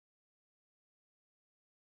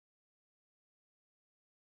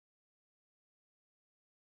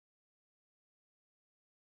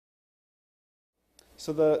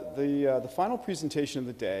So the final presentation of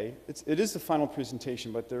the day, it is the final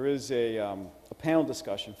presentation, but there is a panel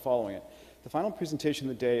discussion following it. The final presentation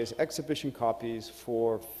of the day is exhibition copies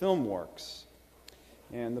for FilmWorks.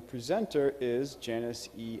 And the presenter is Janice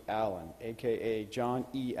E. Allen, a.k.a. John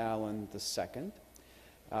E. Allen II.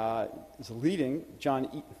 Is a leading,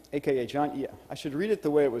 a.k.a. John E. I should read it the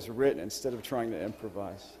way it was written instead of trying to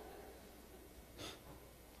improvise.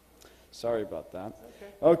 Sorry about that.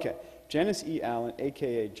 Okay. Janice E. Allen,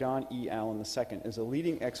 a.k.a. John E. Allen II, is a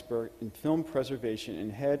leading expert in film preservation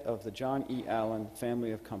and head of the John E. Allen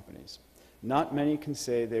family of companies. Not many can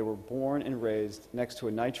say they were born and raised next to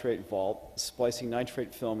a nitrate vault, splicing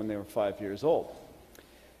nitrate film when they were 5 years old.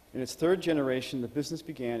 In its third generation, the business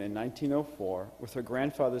began in 1904 with her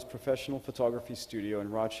grandfather's professional photography studio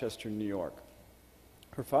in Rochester, New York.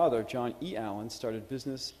 Her father, John E. Allen, started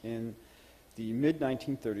business in the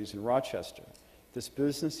mid-1930s in Rochester. This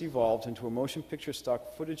business evolved into a motion picture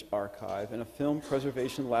stock footage archive and a film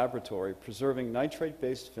preservation laboratory preserving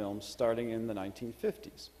nitrate-based films starting in the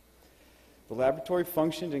 1950s. The laboratory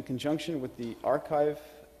functioned in conjunction with the archive,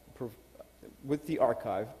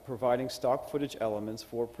 providing stock footage elements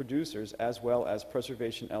for producers as well as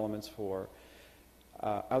preservation elements for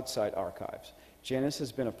outside archives. Janice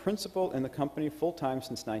has been a principal in the company full-time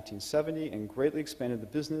since 1970 and greatly expanded the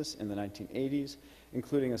business in the 1980s,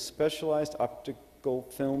 including a specialized optical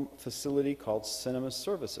film facility called Cinema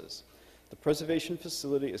Services. The preservation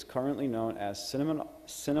facility is currently known as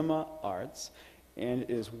Cinema Arts and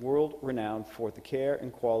is world-renowned for the care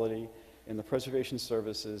and quality in the preservation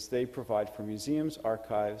services they provide for museums,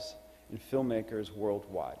 archives, and filmmakers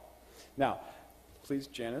worldwide. Now, please,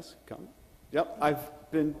 Janice, come. Yep,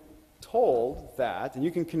 I've been told that, and you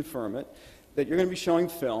can confirm it, that you're going to be showing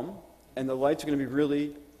film, and the lights are going to be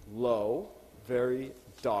really low, very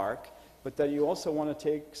dark, but that you also want to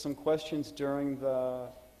take some questions during the...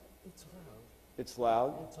 It's loud. It's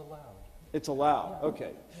loud? It's allowed. It's allowed, Yeah.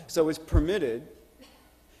 okay. Yeah. So it's permitted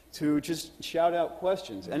to just shout out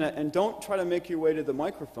questions. And don't try to make your way to the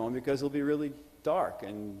microphone because it'll be really dark,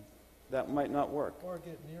 and that might not work. Or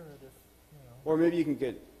get near it if, you know. Or maybe you can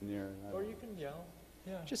get near it. Or you can yell.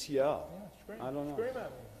 Yeah. Just yell. Yeah, scream. I don't know. Scream at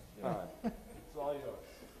me. Yeah. All right. It's all yours.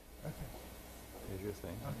 Okay. Here's your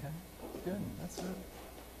thing. Okay. Good. That's it.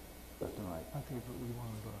 Left and right. Okay, but we want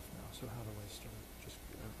it off now. So how do I start? Just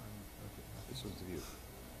okay. This was the view.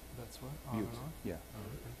 That's what? View. On and off? Yeah. Oh,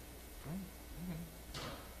 okay. Great. Okay.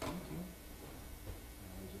 Thank you.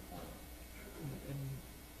 And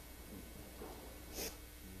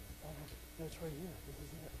oh, that's right here. This is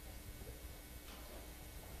it.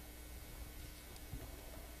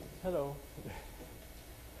 Hello.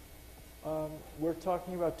 We're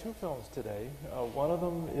talking about two films today. One of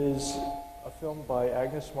them is a film by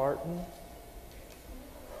Agnes Martin.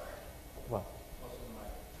 Well,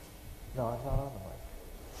 no, I'm not on the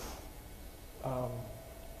mic.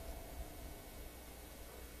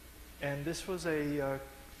 And this was a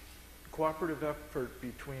cooperative effort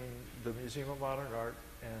between the Museum of Modern Art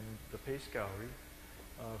and the Pace Gallery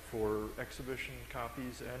for exhibition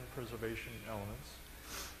copies and preservation elements.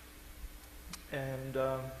 And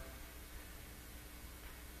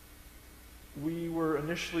we were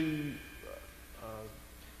initially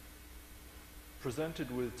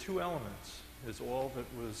presented with two elements is all that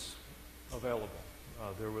was available.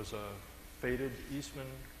 There was a faded Eastman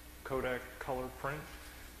Kodak color print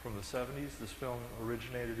from the 70s. This film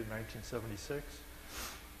originated in 1976,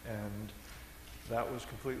 and that was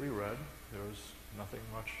completely red. There was nothing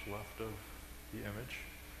much left of the image.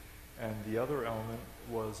 And the other element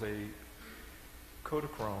was a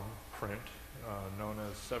Kodachrome print known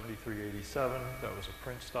as 7387. That was a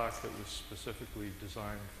print stock that was specifically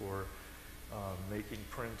designed for making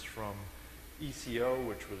prints from ECO,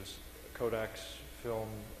 which was Kodak's film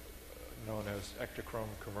known as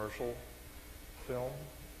Ektachrome commercial film,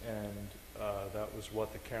 and that was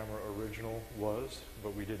what the camera original was,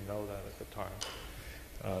 but we didn't know that at the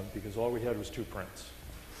time because all we had was two prints.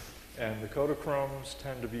 And the Kodachromes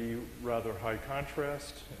tend to be rather high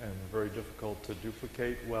contrast and very difficult to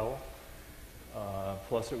duplicate well.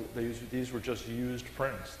 Plus, these were just used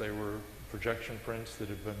prints. They were projection prints that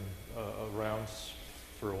had been around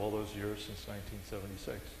for all those years since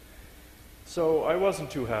 1976. So I wasn't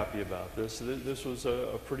too happy about this. This was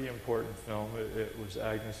a pretty important film. It was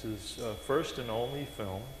Agnes's first and only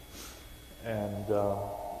film, and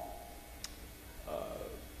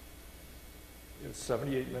it was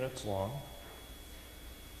 78 minutes long.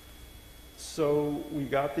 So we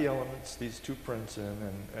got the elements, these two prints in,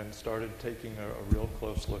 and started taking a real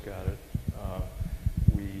close look at it.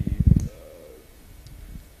 We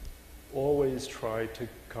always try to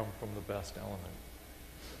come from the best element.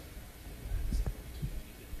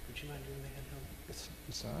 mind doing the handheld?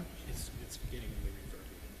 It's not? It's getting really reverb.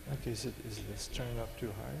 Okay, is this turning up too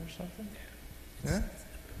high or something? Yeah.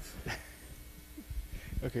 Yeah?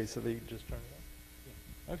 Okay, so they just turned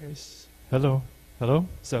it up? Okay. Hello? Hello?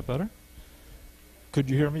 Is that better? Could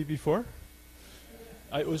you hear me before?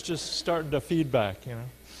 It was just starting to feedback, you know.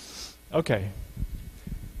 Okay.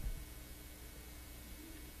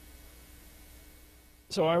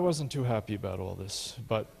 So I wasn't too happy about all this,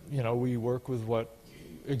 but, you know, we work with what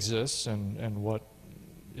exists and what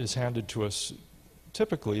is handed to us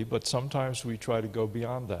typically, but sometimes we try to go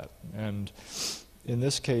beyond that. And in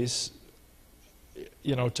this case,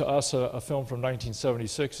 you know, to us, a film from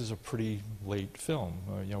 1976 is a pretty late film.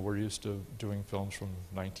 You know, we're used to doing films from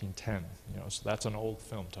 1910, you know, so that's an old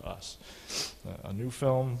film to us. A new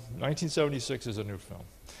film, 1976 is a new film.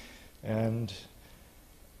 And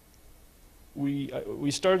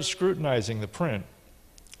we started scrutinizing the print,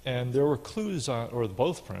 and there were clues on, or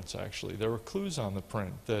both prints actually, there were clues on the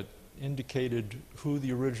print that indicated who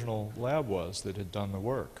the original lab was that had done the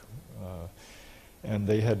work. And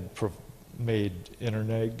they had made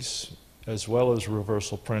internegs as well as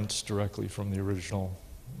reversal prints directly from the original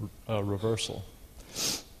reversal.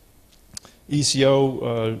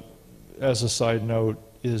 ECO, as a side note,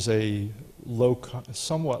 is a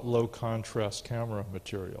somewhat low contrast camera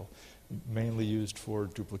material, mainly used for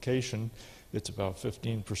duplication. It's about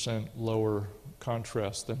 15% lower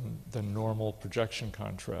contrast than normal projection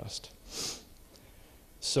contrast.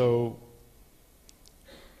 So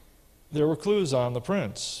there were clues on the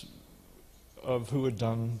prints of who had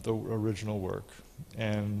done the original work,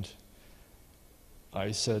 and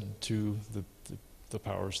I said to the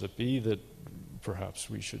powers that be that perhaps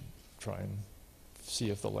we should try and see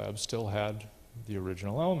if the lab still had the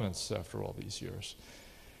original elements after all these years.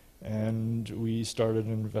 And we started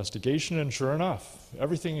an investigation, and sure enough,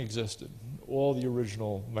 everything existed. All the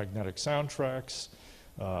original magnetic soundtracks,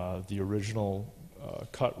 the original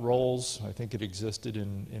cut rolls. I think it existed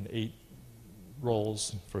in 8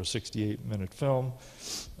 rolls for a 68-minute film.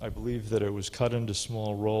 I believe that it was cut into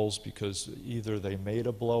small rolls because either they made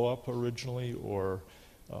a blow-up originally or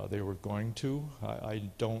they were going to. I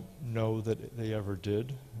don't know that they ever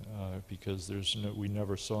did because we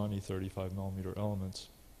never saw any 35mm elements.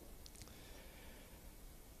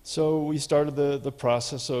 So we started the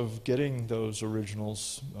process of getting those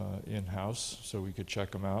originals in-house so we could check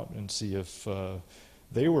them out and see if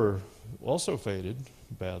they were also faded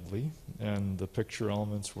badly, and the picture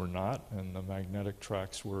elements were not, and the magnetic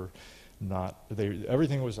tracks were not.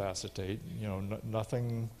 Everything was acetate. You know,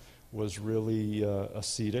 nothing was really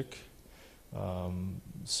acetic.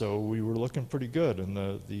 So we were looking pretty good, and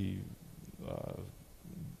the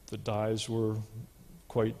dyes were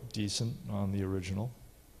quite decent on the original.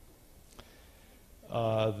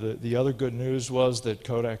 The other good news was that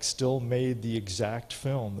Kodak still made the exact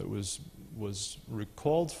film that was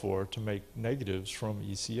recalled for to make negatives from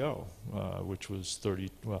ECO, which was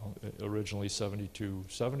originally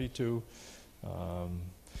 72-72.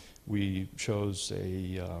 We chose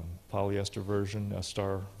a polyester version, a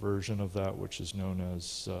star version of that, which is known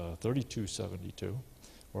as 32-72,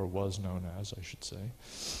 or was known as, I should say.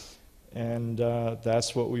 And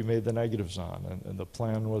that's what we made the negatives on. And the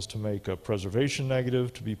plan was to make a preservation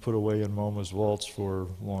negative to be put away in MoMA's vaults for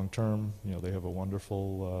long term. You know, they have a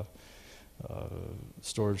wonderful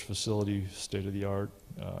storage facility, state-of-the-art,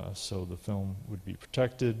 so the film would be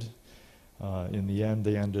protected. In the end,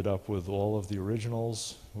 they ended up with all of the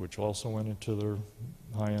originals, which also went into their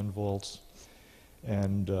high-end vaults.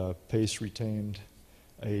 And Pace retained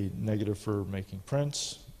a negative for making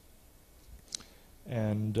prints.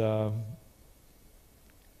 And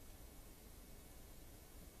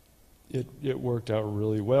it worked out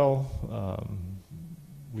really well.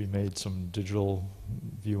 We made some digital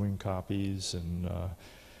viewing copies, and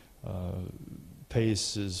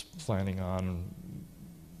Pace is planning on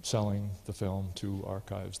selling the film to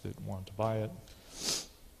archives that want to buy it.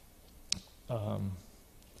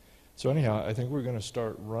 So anyhow, I think we're going to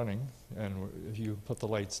start running, and if you put the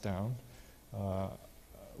lights down,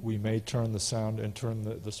 we may turn the sound and turn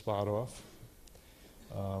the spot off.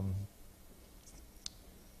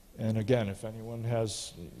 And again, if anyone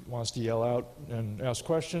wants to yell out and ask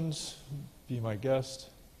questions, be my guest.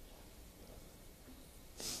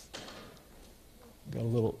 Got a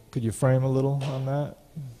little, could you frame a little on that?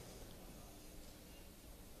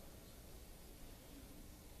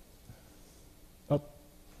 Up.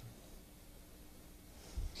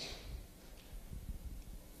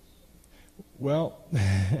 Well,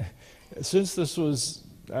 since this was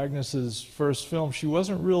Agnes's first film, she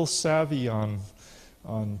wasn't real savvy on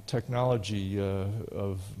technology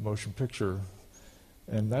of motion picture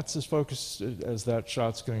And that's as focused as that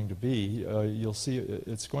shot's going to be. You'll see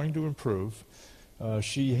it's going to improve.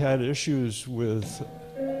 She had issues with...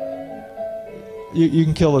 You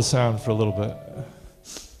can kill the sound for a little bit.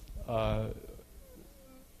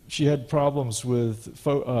 She had problems with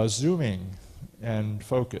zooming and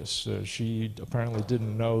focus. She apparently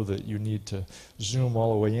didn't know that you need to zoom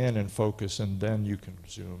all the way in and focus, and then you can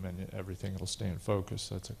zoom and everything will stay in focus.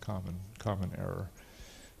 That's a common error.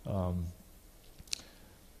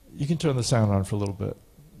 You can turn the sound on for a little bit.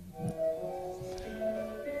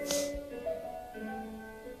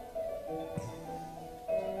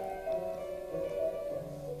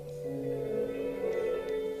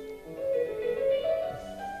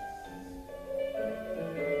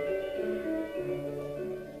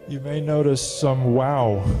 You may notice some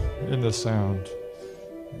wow in the sound.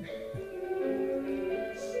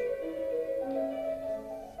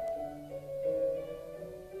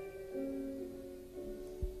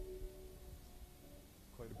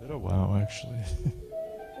 Quite a bit of wow, actually.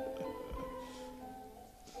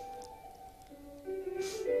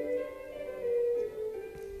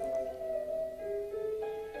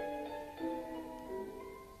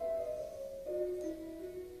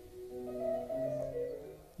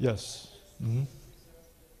 Yes. Mm-hmm.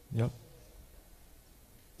 Yep.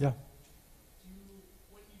 Yeah.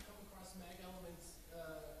 When you come across mag elements,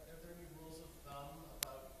 are there any rules of thumb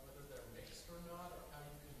about whether they're mixed or not, or how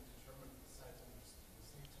you can determine the size of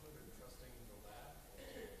listening to it or trusting the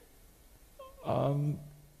lab?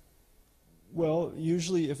 Well,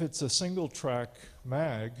 usually if it's a single track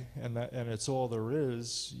mag and it's all there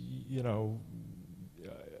is, you know,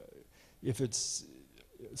 if it's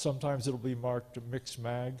sometimes it'll be marked a mixed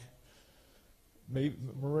mag. Maybe,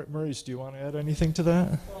 Maurice, do you want to add anything to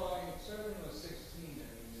that? Well, I mean, certainly with 16, I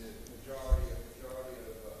mean, the majority of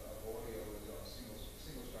audio is on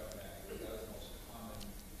single track mag. That was the most common.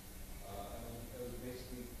 And it was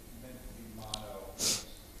basically meant to be mono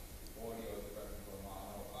audio directed from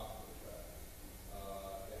mono off the track.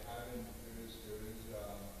 There is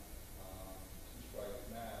two-strike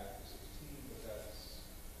mag for 16, but that's,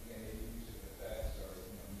 again, they use it effects or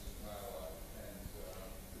music dialogue, and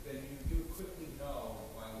but then you do quickly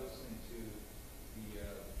know by listening to the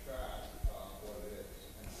track what it is,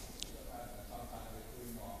 and sometimes they're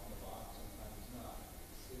putting off in the box, sometimes it's not.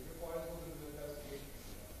 It requires a little bit of investigation,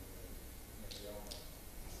 the element.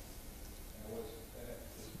 And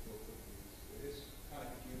it is kind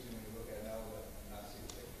of confusing when you look at an element and not see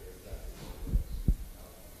the picture exactly what it is.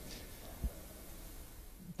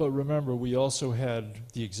 But remember, we also had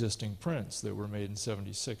the existing prints that were made in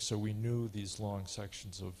 '76, so we knew these long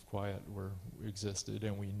sections of quiet existed,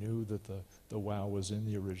 and we knew that the wow was in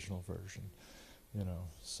the original version, you know.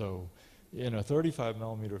 So in a 35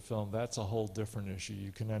 millimeter film, that's a whole different issue.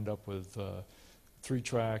 You can end up with 3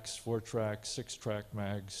 tracks, 4 tracks, 6 track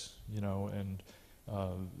mags, you know, and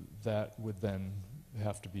that would then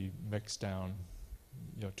have to be mixed down,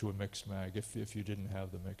 you know, to a mixed mag if you didn't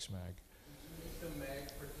have the mixed mag. The mag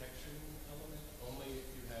protection element only if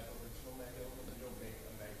you have original mag element. You don't make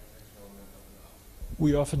a mag protection element of an optical.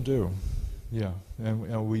 We often do, yeah.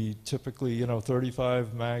 And we typically, you know,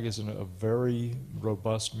 35 mag is a very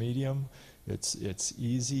robust medium. It's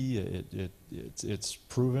easy. It's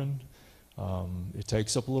proven. It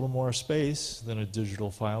takes up a little more space than a digital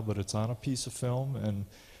file, but it's on a piece of film, and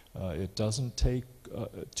it doesn't take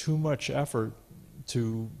too much effort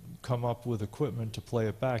to come up with equipment to play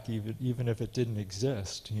it back, even if it didn't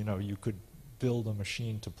exist. You know, you could build a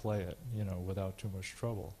machine to play it, you know, without too much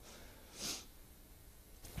trouble.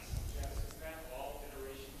 Yes, is that all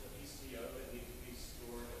iterations of ECO that need to be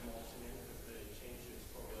stored in emulsion in, because they changed its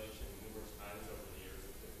formulation numerous times over the years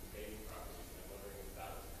with different dating properties, and I'm wondering if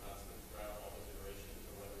that was a constant throughout all those iterations,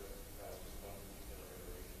 or whether that was just one particular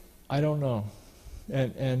iteration. I don't know,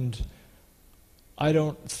 and I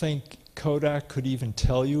don't think Kodak could even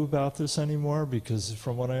tell you about this anymore, because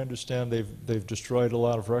from what I understand, they've destroyed a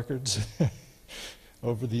lot of records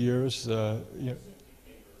over the years. You know.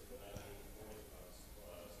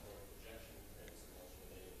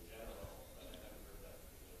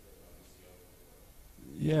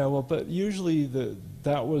 Yeah, well, but usually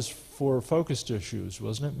that was for focused issues,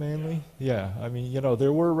 wasn't it, mainly? Yeah, I mean, you know,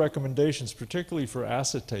 there were recommendations, particularly for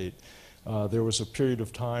acetate. There was a period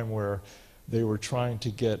of time where they were trying to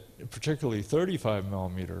get, particularly 35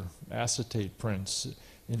 millimeter acetate prints,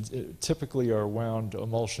 typically are wound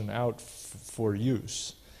emulsion out for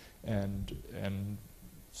use, and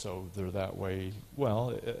so they're that way.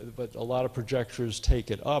 Well, but a lot of projectors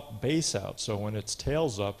take it up, base out. So when it's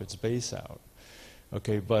tails up, it's base out.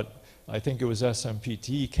 Okay, but I think it was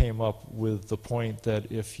SMPTE came up with the point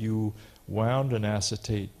that if you wound an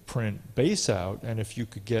acetate print base out, and if you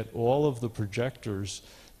could get all of the projectors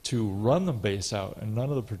to run the base out, and none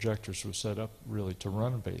of the projectors were set up really to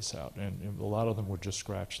run a base out, and a lot of them would just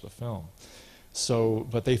scratch the film. So,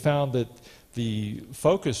 but they found that the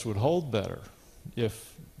focus would hold better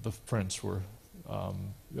if the prints were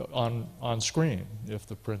on screen, if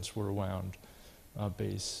the prints were wound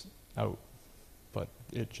base out. But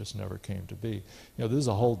it just never came to be. You know, this is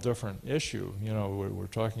a whole different issue. You know, we're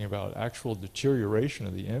talking about actual deterioration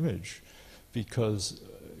of the image because,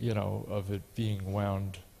 you know, of it being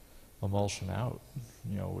wound emulsion out,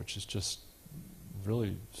 you know, which is just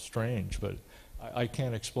really strange. But I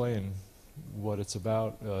can't explain what it's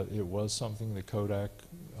about. It was something that Kodak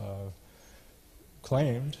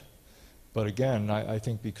claimed. But again, I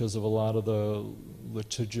think because of a lot of the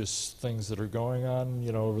litigious things that are going on,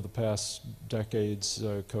 you know, over the past decades,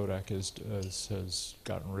 Kodak has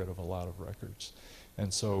gotten rid of a lot of records.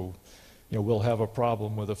 And so, you know, we'll have a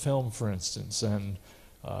problem with a film, for instance, and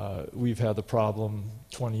we've had the problem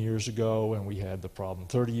 20 years ago, and we had the problem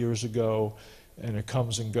 30 years ago, and it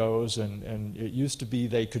comes and goes, and it used to be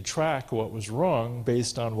they could track what was wrong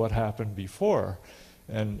based on what happened before.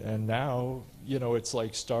 And now, you know, it's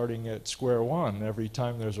like starting at square one every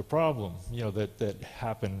time there's a problem, you know, that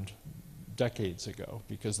happened decades ago,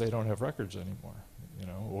 because they don't have records anymore, you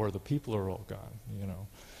know, or the people are all gone, you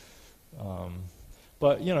know.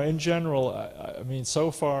 But, you know, in general, I mean,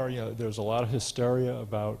 so far, you know, there's a lot of hysteria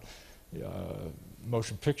about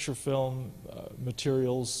motion picture film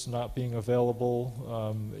materials not being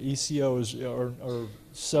available. ECOs are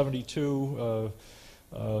 72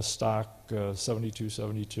 stock,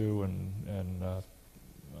 7272 and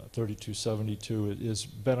 3272 has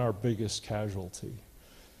been our biggest casualty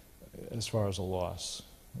as far as a loss.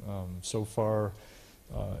 So far,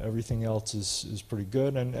 everything else is pretty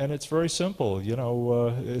good, and it's very simple. You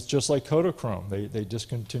know, it's just like Kodachrome. They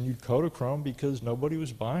discontinued Kodachrome because nobody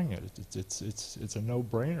was buying it. It's a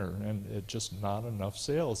no-brainer, and it's just not enough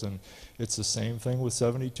sales. And it's the same thing with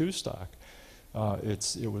 72 stock.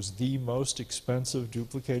 It was the most expensive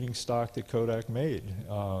duplicating stock that Kodak made,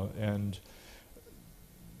 and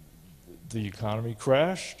the economy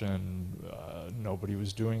crashed, and nobody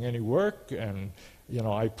was doing any work. And you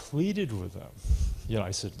know, I pleaded with them. You know,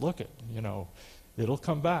 I said, look, you know, it'll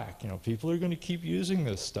come back. You know, people are going to keep using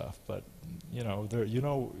this stuff, but you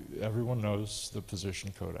know, everyone knows the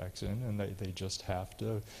position Kodak's in, and they just have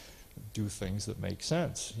to do things that make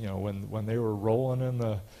sense. You know, when they were rolling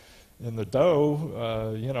in the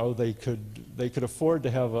dough, you know, they could afford to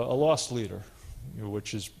have a loss leader, you know,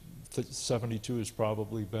 which is 72 has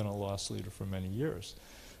probably been a loss leader for many years.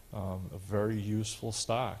 A very useful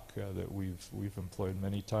stock that we've employed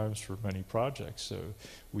many times for many projects. So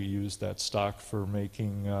we use that stock for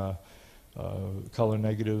making color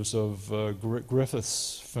negatives of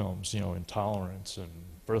Griffith's films, you know, Intolerance and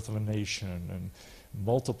Birth of a Nation, and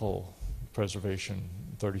multiple preservation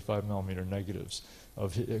 35mm negatives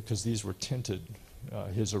of, because these were tinted,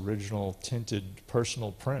 his original tinted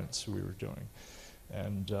personal prints we were doing.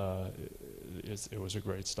 And it was a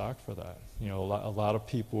great stock for that. You know, a lot of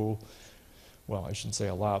people, well, I shouldn't say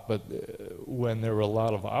a lot, but when there were a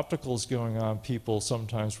lot of opticals going on, people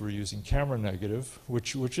sometimes were using camera negative,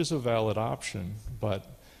 which is a valid option, but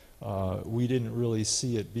we didn't really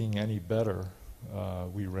see it being any better.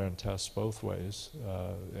 We ran tests both ways,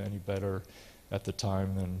 any better at the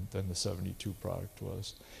time than the 72 product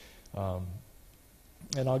was.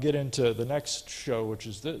 And I'll get into the next show, which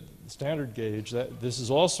is the standard gauge. This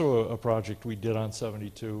is also a project we did on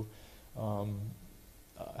 72.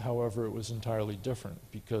 However, it was entirely different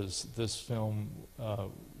because this film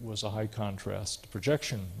was a high contrast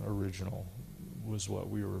projection original, was what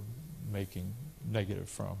we were making negative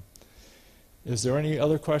from. Is there any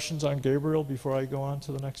other questions on Gabriel before I go on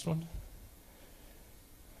to the next one?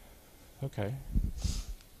 Okay.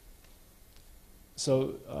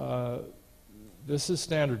 So this is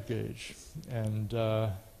standard gauge, and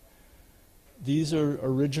these are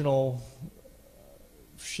original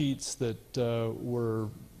sheets that were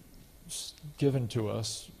given to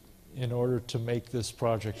us in order to make this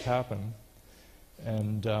project happen.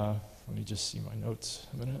 And let me just see my notes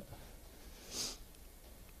a minute.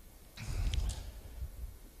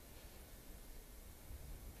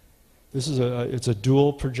 This is it's a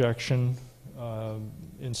dual projection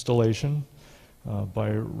installation by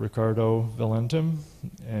Ricardo Valentim,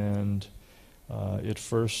 and it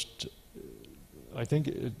first, I think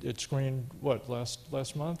it screened, what,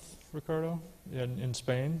 last month, Ricardo, in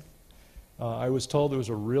Spain? I was told it was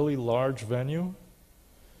a really large venue.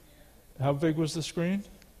 How big was the screen?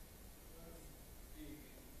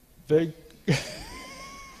 Big?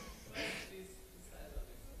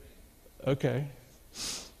 Okay.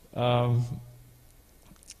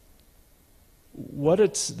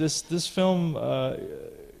 This film,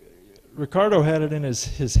 Ricardo had it in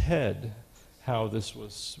his head how this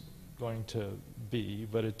was going to be,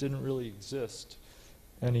 but it didn't really exist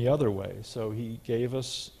any other way. So he gave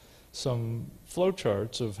us some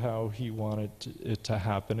flowcharts of how he wanted it to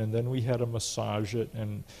happen, and then we had to massage it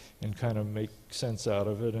and kind of make sense out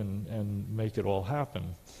of it and make it all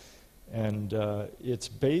happen. And it's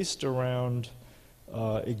based around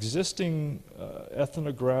existing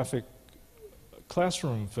ethnographic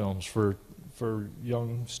classroom films for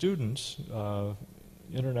young students,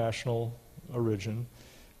 international origin,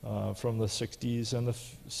 from the 60s and the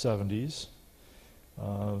 70s,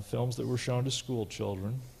 films that were shown to school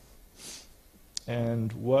children.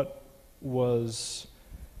 And what was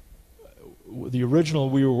the original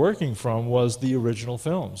we were working from was the original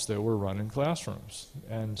films that were run in classrooms.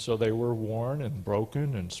 And so they were worn and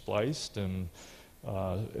broken and spliced, and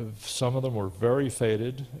some of them were very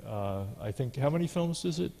faded. I think, how many films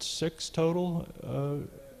is it? 6 total?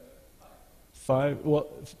 5?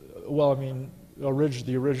 Well, I mean,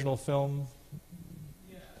 the original film.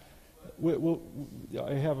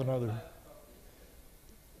 I have another.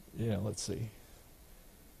 Yeah, let's see.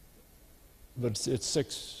 But it's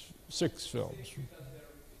six films.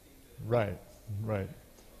 Right.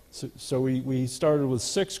 So we started with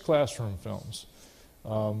 6 classroom films.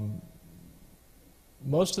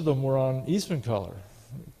 Most of them were on Eastman color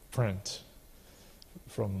print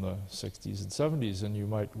from the 60s and 70s, and you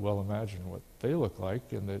might well imagine what they look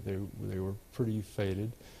like, and they were pretty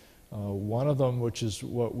faded. One of them, which is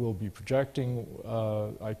what we'll be projecting,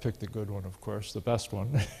 I picked the good one, of course, the best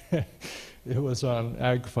one. It was on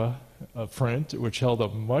AGFA print, which held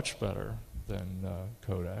up much better than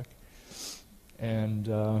Kodak. And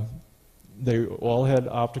they all had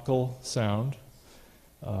optical sound.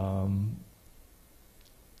 And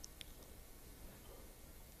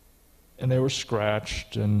they were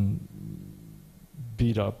scratched and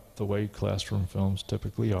beat up the way classroom films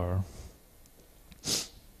typically are.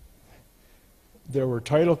 There were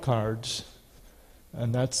title cards,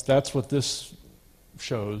 and that's what this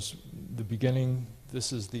shows. The beginning.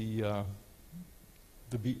 This is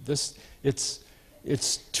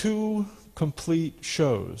it's 2 complete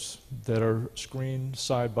shows that are screened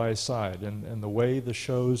side by side, and the way the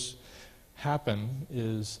shows happen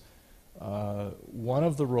is one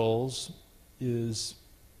of the roles is,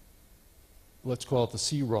 let's call it the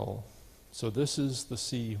C roll. So this is the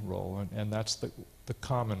C roll, and that's the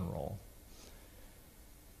common roll.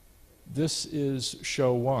 This is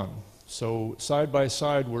show 1. So side by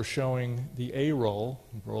side we're showing the A roll,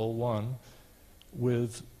 roll 1,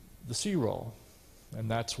 with the C roll,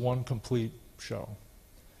 and that's one complete show.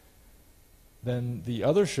 Then the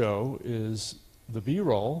other show is the B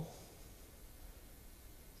roll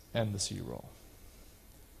and the C roll.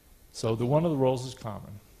 So one of the rolls is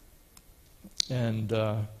common. And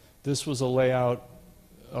this was a layout,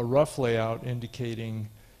 a rough layout indicating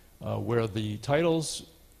where the titles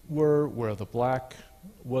were, where the black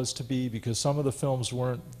was to be, because some of the films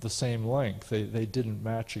weren't the same length. They didn't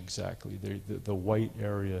match exactly. The white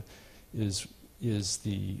area is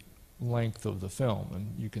the length of the film,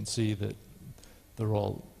 and you can see that they're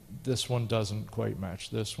all, this one doesn't quite match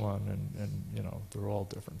this one, and you know, they're all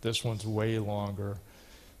different. This one's way longer.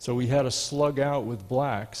 So we had to slug out with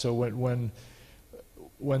black. So when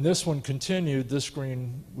this one continued, this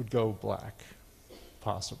screen would go black,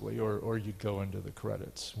 possibly, or you'd go into the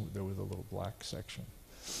credits. There was a little black section.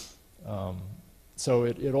 So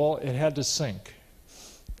it had to sync,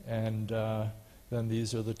 and then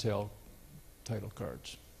these are the title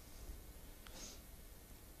cards.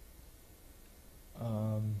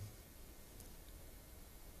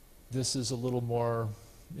 This is a little more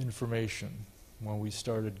information when we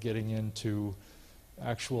started getting into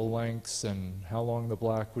actual lengths and how long the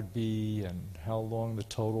black would be and how long the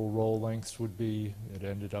total roll lengths would be. It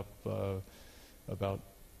ended up about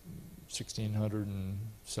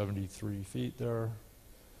 1,673 feet there.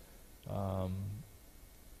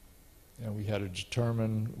 And we had to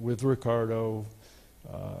determine with Ricardo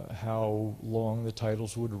how long the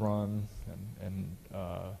titles would run, and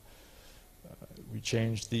we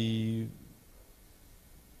changed the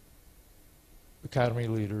Academy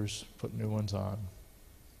leaders, put new ones on.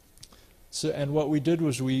 So, and what we did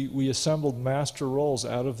was we assembled master rolls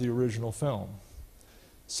out of the original film.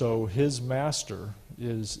 So his master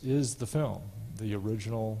is the film, the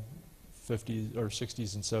original 50s or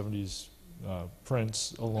 60s and 70s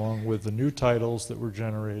prints, along with the new titles that were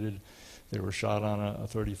generated. They were shot on a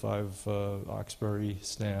 35 Oxbury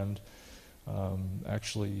stand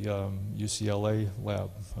Actually, UCLA lab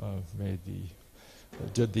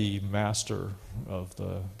did the master of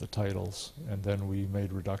the titles, and then we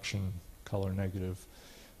made reduction color negative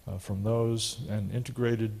from those, and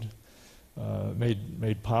integrated,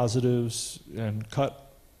 made positives, and cut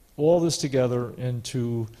all this together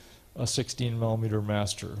into a 16 millimeter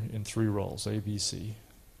master in 3 rolls, A, B, C.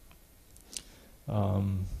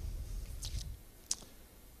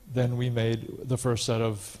 Then we made the first set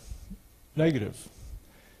of negative,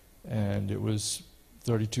 and it was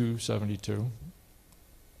 3272.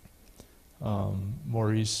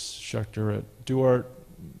 Maurice Schechter at Duart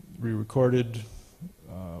re-recorded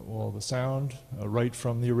all the sound right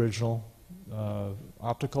from the original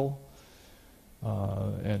optical,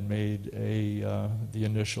 and made the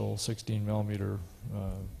initial 16 millimeter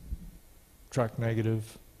track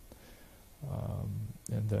negative,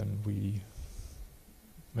 and then we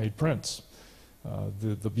made prints.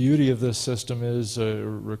 The beauty of this system is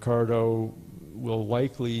Ricardo will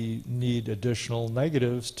likely need additional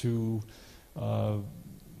negatives to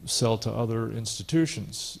sell to other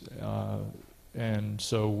institutions. And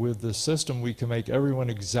so with this system, we can make everyone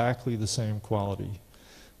exactly the same quality.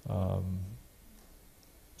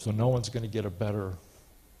 So no one's going to get a better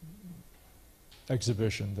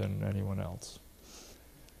exhibition than anyone else.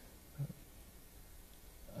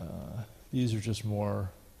 These are just more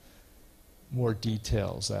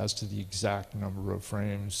details as to the exact number of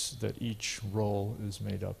frames that each roll is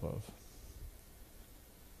made up of.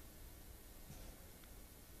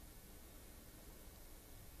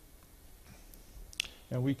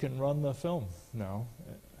 And we can run the film now,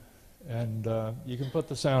 and you can put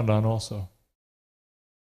the sound on also.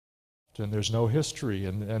 And there's no history,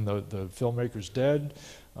 and the filmmaker's dead,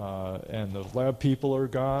 and the lab people are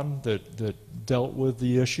gone that dealt with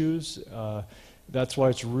the issues. That's why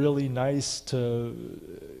it's really nice to,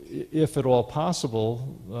 if at all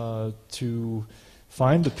possible, to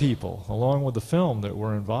find the people along with the film that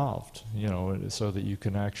were involved, you know, so that you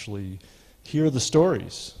can actually hear the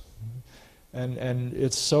stories. And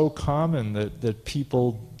it's so common that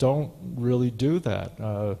people don't really do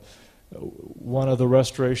that. One of the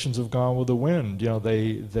restorations of Gone with the Wind, you know,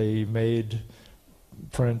 they made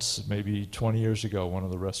prints maybe 20 years ago, one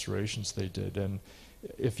of the restorations they did. And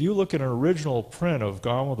if you look at an original print of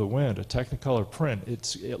Gone with the Wind, a Technicolor print,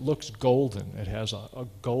 it looks golden. It has a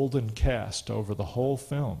golden cast over the whole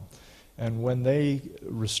film. And when they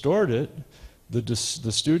restored it, the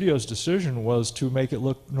studio's decision was to make it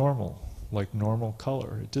look normal, like normal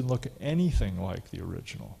color. It didn't look anything like the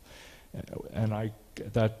original. And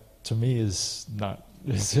that to me is not,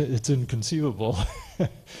 it's inconceivable.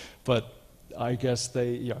 But I guess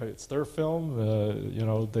it's their film, you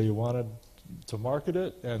know, they wanted to market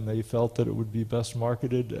it, and they felt that it would be best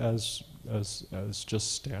marketed as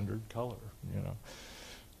just standard color, you know.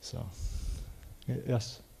 So,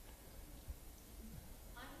 yes?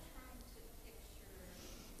 I'm trying to picture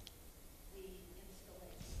the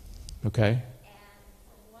installation. Okay. And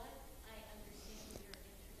from what I understand in your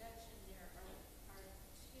introduction, there are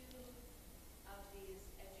 2 of these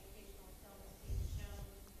educational films being shown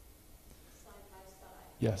side by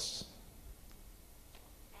side. Yes.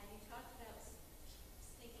 And you talked about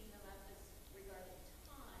syncing them up as regarding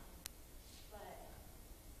time, but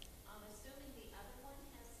I'm assuming the other one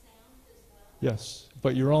has sound as well? Yes,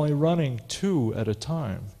 but you're only running 2 at a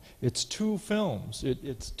time. It's 2 films.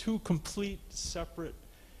 It's 2 complete separate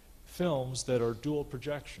films that are dual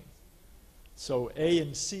projection. So A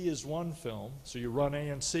and C is one film, so you run A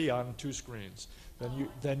and C on 2 screens.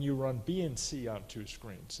 Then you run B and C on 2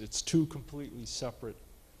 screens. It's 2 completely separate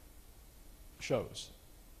shows.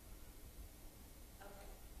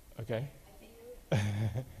 Okay? I think I'll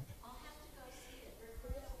have to go see it.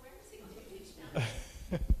 Where is it going to be shown?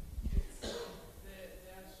 They're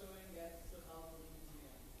showing at the Harvard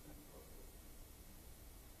Museum.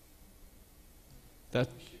 That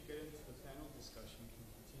We should get into the panel discussion. Can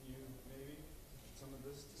continue maybe some of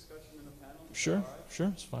this discussion in the panel? Is that sure, all right?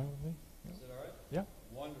 sure, it's fine with me. Is that all right? Yeah.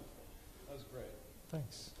 Wonderful. That was great.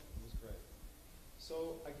 Thanks. That was great.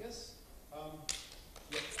 So I guess,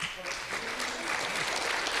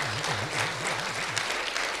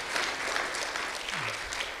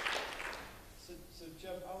 So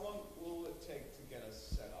Jeff, how long will it take to get us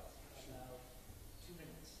set up? 2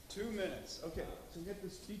 minutes. 2 minutes. Okay. So we get the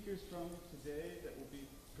speakers from today that will be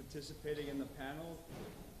participating in the panel,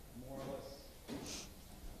 more or less.